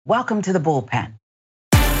Welcome to the Bullpen.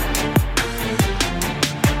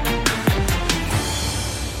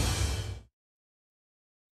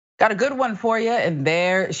 Got a good one for you, and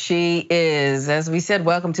there she is. As we said,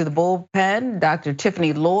 welcome to the Bullpen. Dr.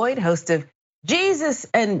 Tiffany Lloyd, host of Jesus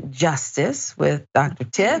and Justice with Dr.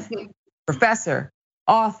 Tiff, professor,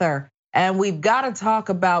 author, and we've got to talk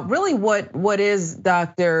about really what is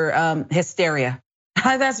Dr. Hysteria.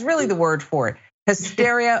 That's really the word for it.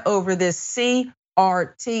 Hysteria over this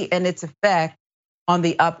CRT and its effect on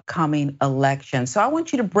the upcoming election. So I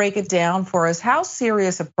want you to break it down for us. How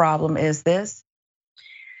serious a problem is this?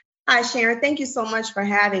 Hi, Sharon. Thank you so much for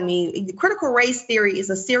having me. The critical race theory is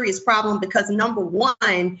a serious problem because, number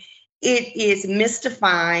one, it is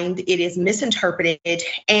misdefined, it is misinterpreted,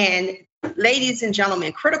 and ladies and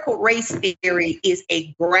gentlemen, critical race theory is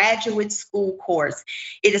a graduate school course.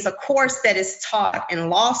 It is a course that is taught in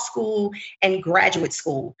law school and graduate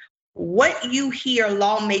school. What you hear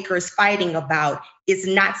lawmakers fighting about is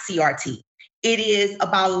not CRT. It is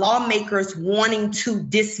about lawmakers wanting to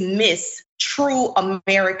dismiss true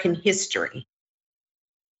American history.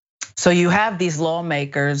 So you have these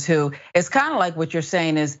lawmakers who, it's kind of like what you're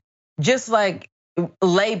saying is just like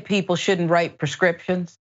lay people shouldn't write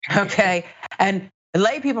prescriptions, okay? And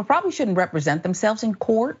lay people probably shouldn't represent themselves in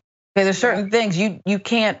court. Okay, there's certain things you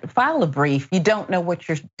can't file a brief. You don't know what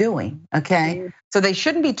you're doing, okay? So they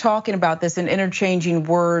shouldn't be talking about this and interchanging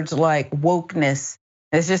words like wokeness.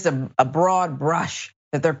 It's just a broad brush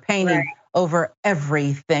that they're painting over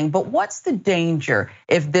everything. But what's the danger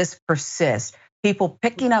if this persists? People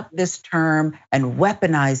picking up this term and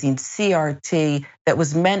weaponizing CRT that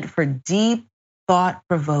was meant for deep,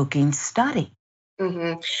 thought-provoking study.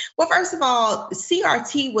 Well, first of all,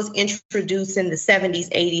 CRT was introduced in the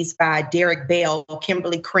 70s, 80s by Derek Bell,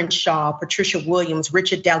 Kimberly Crenshaw, Patricia Williams,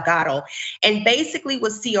 Richard Delgado. And basically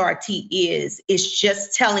what CRT is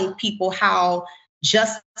just telling people how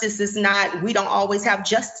justice is not, we don't always have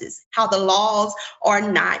justice, how the laws are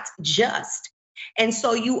not just. And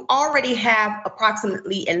so you already have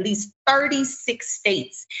approximately at least 36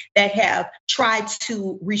 states that have tried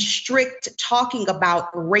to restrict talking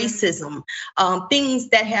about racism, things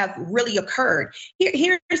that have really occurred.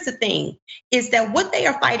 Here's the thing, is that what they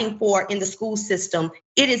are fighting for in the school system,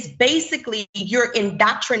 it is basically you're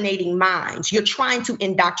indoctrinating minds. You're trying to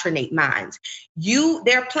indoctrinate minds.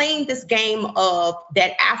 They're playing this game of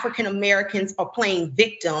that African Americans are playing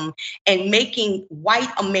victim and making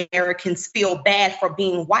white Americans feel bad for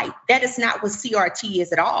being white. That is not what CRT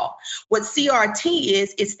is at all. What CRT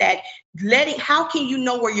is that how can you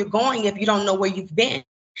know where you're going if you don't know where you've been?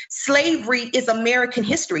 Slavery is American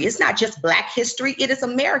history. It's not just Black history, it is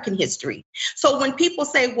American history. So when people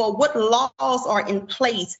say, well, what laws are in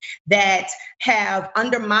place that have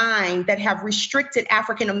undermined, that have restricted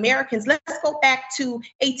African Americans, let's go back to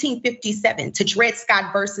 1857, to Dred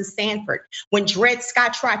Scott versus Sanford. When Dred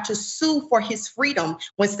Scott tried to sue for his freedom,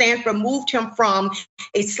 when Sanford moved him from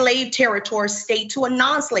a slave territory state to a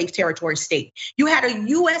non-slave territory state. You had a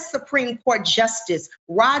US Supreme Court Justice,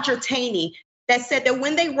 Roger Taney, that said that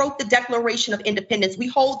when they wrote the Declaration of Independence, we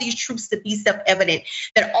hold these truths to be self-evident,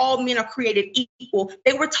 that all men are created equal.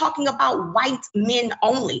 They were talking about white men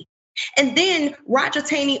only. And then Roger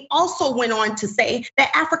Taney also went on to say that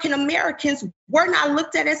African Americans were not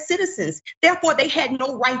looked at as citizens. Therefore, they had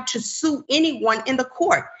no right to sue anyone in the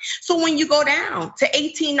court. So when you go down to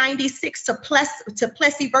 1896 to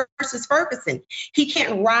Plessy versus Ferguson, he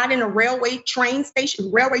can't ride in a railway train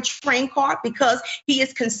car because he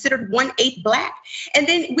is considered 1/8 Black. And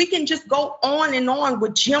then we can just go on and on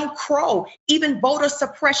with Jim Crow, even voter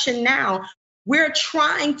suppression now. They are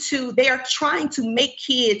trying to make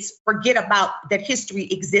kids forget about that history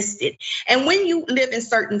existed. And when you live in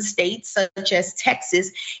certain states, such as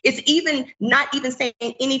Texas, it's not even saying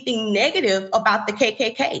anything negative about the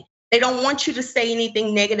KKK. They don't want you to say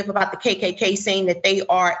anything negative about the KKK, saying that they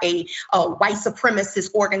are a white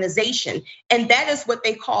supremacist organization. And that is what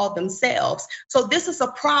they call themselves. So this is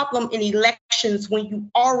a problem in elections when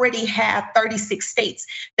you already have 36 states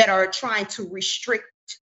that are trying to restrict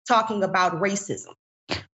talking about racism.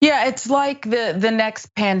 Yeah, it's like the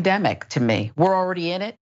next pandemic to me. We're already in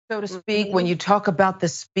it, so to speak. When you talk about the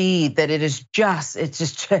speed that it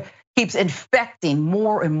just keeps infecting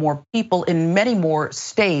more and more people in many more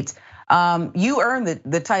states. You earned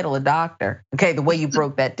the title of doctor, okay, the way you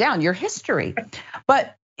broke that down, your history.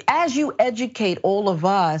 But as you educate all of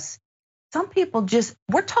us, some people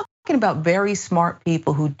we're talking about very smart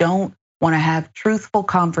people who don't want to have truthful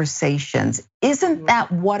conversations. Isn't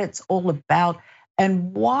that what it's all about?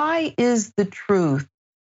 And why is the truth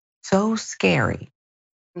so scary?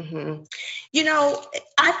 Mhm. You know,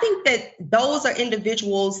 I think that those are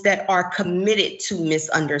individuals that are committed to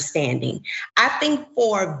misunderstanding. I think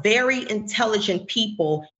for very intelligent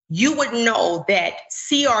people, you would know that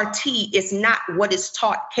CRT is not what is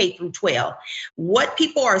taught K through 12. What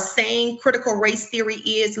people are saying critical race theory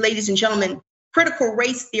is, ladies and gentlemen, critical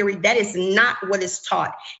race theory, that is not what is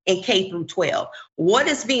taught in K through 12. What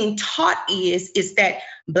is being taught is that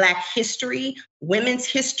Black history, women's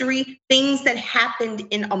history, things that happened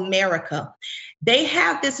in America. They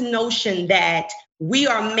have this notion that we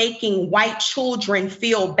are making white children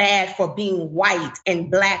feel bad for being white and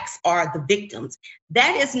Blacks are the victims.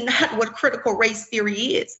 That is not what critical race theory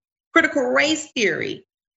is. Critical race theory,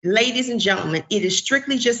 ladies and gentlemen, it is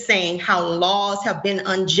strictly just saying how laws have been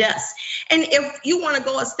unjust. And if you want to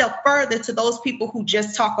go a step further to those people who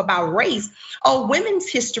just talk about race, oh, women's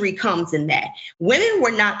history comes in that. Women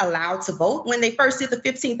were not allowed to vote when they first did the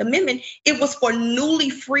 15th Amendment. It was for newly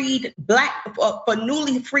freed for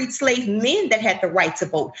newly freed slave men that had the right to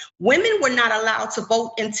vote. Women were not allowed to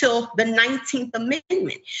vote until the 19th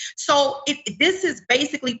Amendment. So this is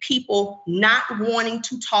basically people not wanting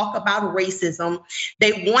to talk about racism.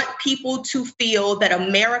 They want people to feel that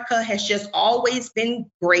America has just always been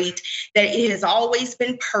great, that it has always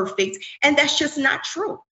been perfect, and that's just not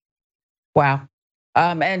true. Wow.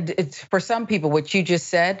 And it's for some people, what you just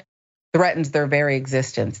said threatens their very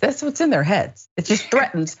existence. That's what's in their heads. It just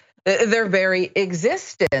threatens their very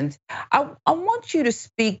existence. I want you to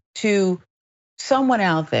speak to someone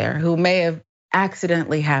out there who may have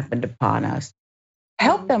accidentally happened upon us.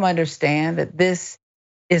 Help them understand that this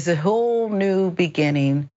is a whole new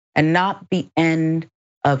beginning and not the end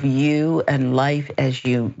of you and life as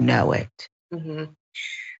you know it.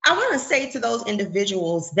 I want to say to those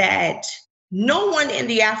individuals that no one in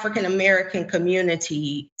the African American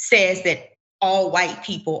community says that all white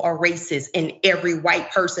people are racist and every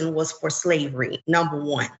white person was for slavery, number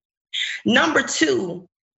one. Number two,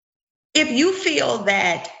 if you feel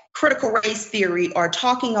that critical race theory or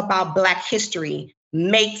talking about Black history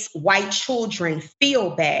makes white children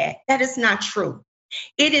feel bad, that is not true.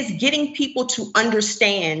 It is getting people to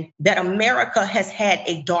understand that America has had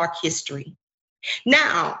a dark history.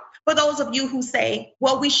 Now, for those of you who say,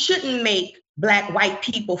 well, we shouldn't make Black white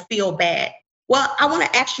people feel bad. Well, I want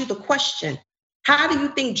to ask you the question. How do you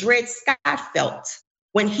think Dred Scott felt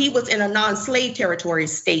when he was in a non-slave territory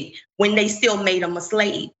state when they still made him a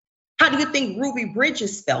slave? How do you think Ruby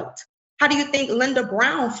Bridges felt? How do you think Linda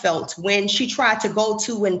Brown felt when she tried to go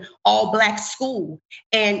to an all-Black school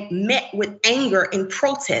and met with anger and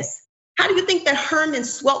protest? How do you think that Herman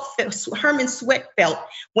Sweat felt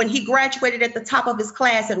when he graduated at the top of his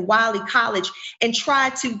class at Wiley College and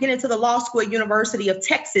tried to get into the law school at University of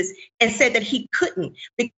Texas and said that he couldn't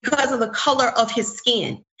because of the color of his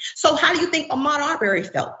skin? So how do you think Ahmaud Arbery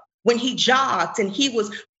felt when he jogged and he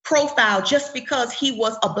was profiled just because he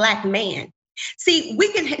was a Black man? See,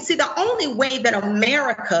 the only way that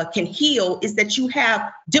America can heal is that you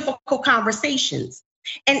have difficult conversations.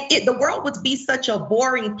 And the world would be such a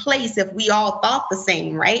boring place if we all thought the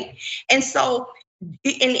same, right? And so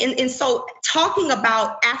talking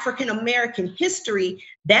about African American history,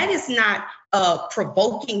 that is not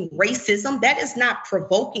provoking racism. That is not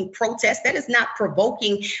provoking protest. That is not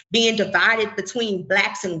provoking being divided between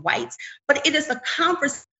Blacks and whites. But it is a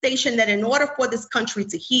conversation that in order for this country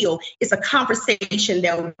to heal, is a conversation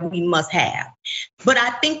that we must have. But I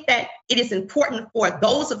think that it is important for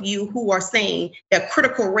those of you who are saying that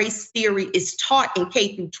critical race theory is taught in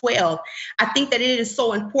K through 12. I think that it is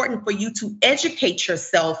so important for you to educate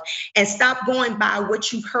yourself and stop going by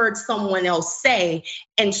what you've heard someone else say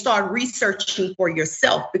and start researching for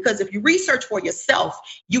yourself. Because if you research for yourself,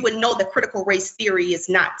 you would know that critical race theory is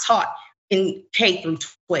not taught in K through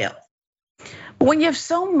 12. When you have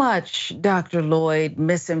so much, Dr. Lloyd,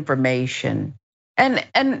 misinformation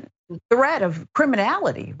and threat of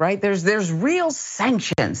criminality, right? There's real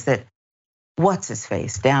sanctions that what's his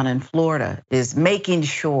face down in Florida is making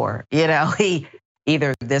sure, he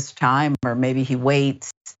either this time or maybe he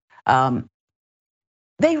waits.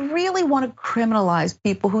 They really want to criminalize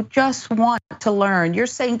people who just want to learn. You're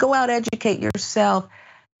saying go out, educate yourself.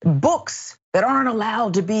 Books that aren't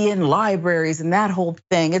allowed to be in libraries and that whole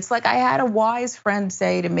thing. It's like I had a wise friend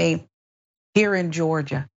say to me here in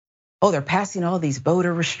Georgia, oh, they're passing all these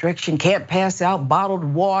voter restrictions, can't pass out bottled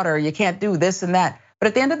water, you can't do this and that. But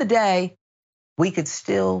at the end of the day, we could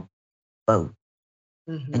still vote.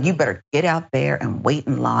 And you better get out there and wait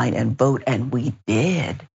in line and vote. And we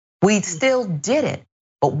did. We still did it.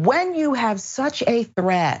 But when you have such a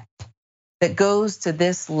threat that goes to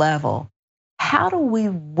this level, how do we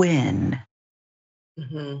win?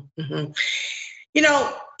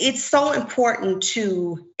 It's so important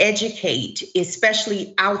to educate,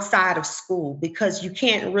 especially outside of school, because you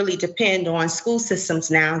can't really depend on school systems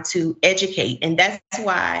now to educate. And that's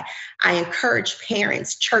why I encourage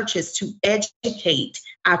parents, churches to educate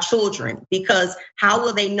our children, because how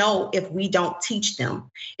will they know if we don't teach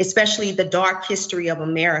them, especially the dark history of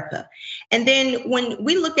America? And then when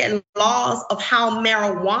we look at laws of how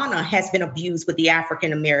marijuana has been abused with the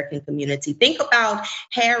African American community, think about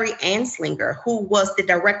Harry Anslinger, who was the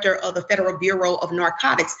director of the Federal Bureau of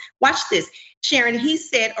Narcotics. Watch this, Sharon. He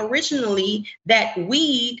said originally that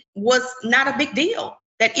weed was not a big deal,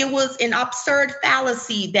 that it was an absurd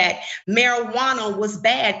fallacy that marijuana was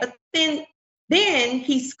bad. But then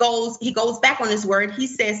he goes back on his word. He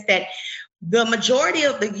says that the majority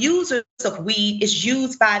of the users of weed is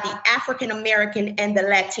used by the African American and the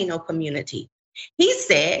Latino community. He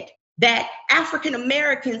said that African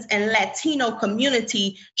Americans and Latino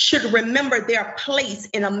community should remember their place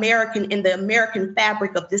in the American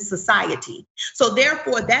fabric of this society. So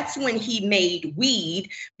therefore, that's when he made weed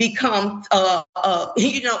become,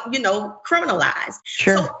 criminalized.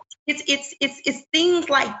 Sure. So it's things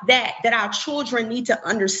like that that our children need to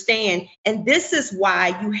understand, and this is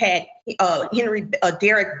why you had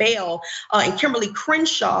Derek Bell and Kimberly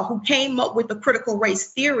Crenshaw, who came up with the critical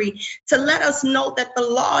race theory to let us know that the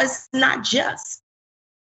law is not just.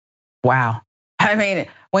 Wow. I mean,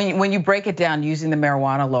 when you break it down using the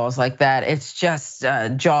marijuana laws like that, it's just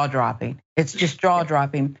jaw dropping. It's just jaw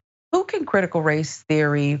dropping. Who can critical race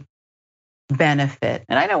theory benefit?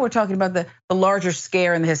 And I know we're talking about the larger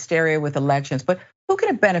scare and the hysteria with elections, but who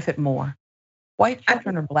can it benefit more? White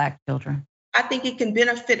children or Black children? I think it can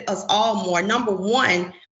benefit us all more. Number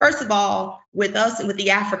one, first of all, with us and with the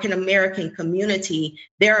African American community,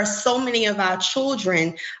 there are so many of our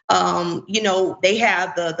children, they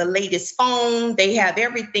have the latest phone, they have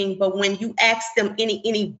everything, but when you ask them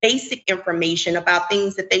any basic information about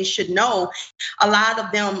things that they should know, a lot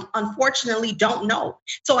of them unfortunately don't know.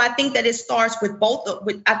 So I think that it starts with both.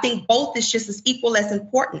 I think both is just as equal as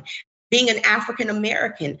important, being an African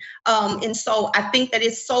American. And so I think that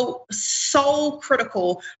it's so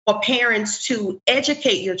critical for parents to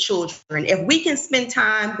educate your children. If we can spend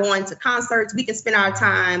time going to concerts, we can spend our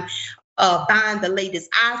time buying the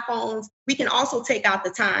latest iPhones. We can also take out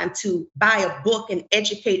the time to buy a book and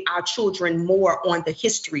educate our children more on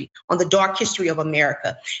the dark history of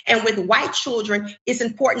America. And with white children, it's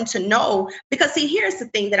important to know, because see, here's the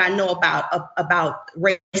thing that I know about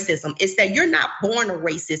racism, is that you're not born a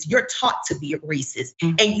racist, you're taught to be a racist,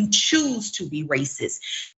 and you choose to be racist.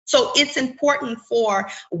 So it's important for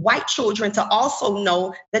white children to also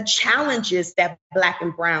know the challenges that Black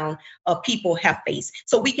and brown people have faced,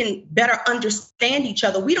 so we can better understand each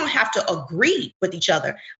other. We don't have to agree with each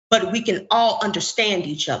other, but we can all understand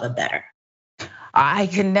each other better. I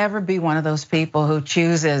can never be one of those people who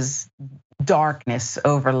chooses darkness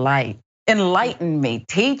over light. Enlighten me,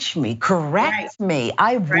 teach me, correct me.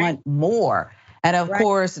 I want more. And of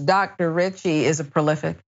course, Dr. Ritchie is a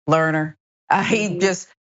prolific learner. I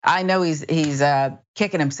know he's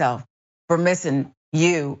kicking himself for missing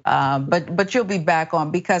you, but you'll be back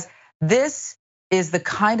on, because this is the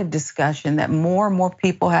kind of discussion that more and more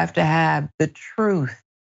people have to have: the truth,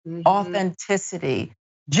 authenticity,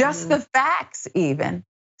 just the facts, even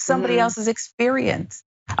somebody else's experience.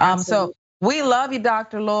 So we love you,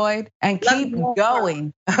 Dr. Lloyd, and keep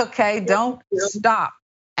going. Okay, don't stop.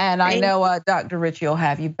 And I know Dr. Ritchie will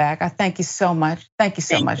have you back. I thank you so much. Thank you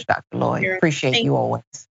so much, Dr. Lloyd. Appreciate you always.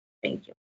 Thank you.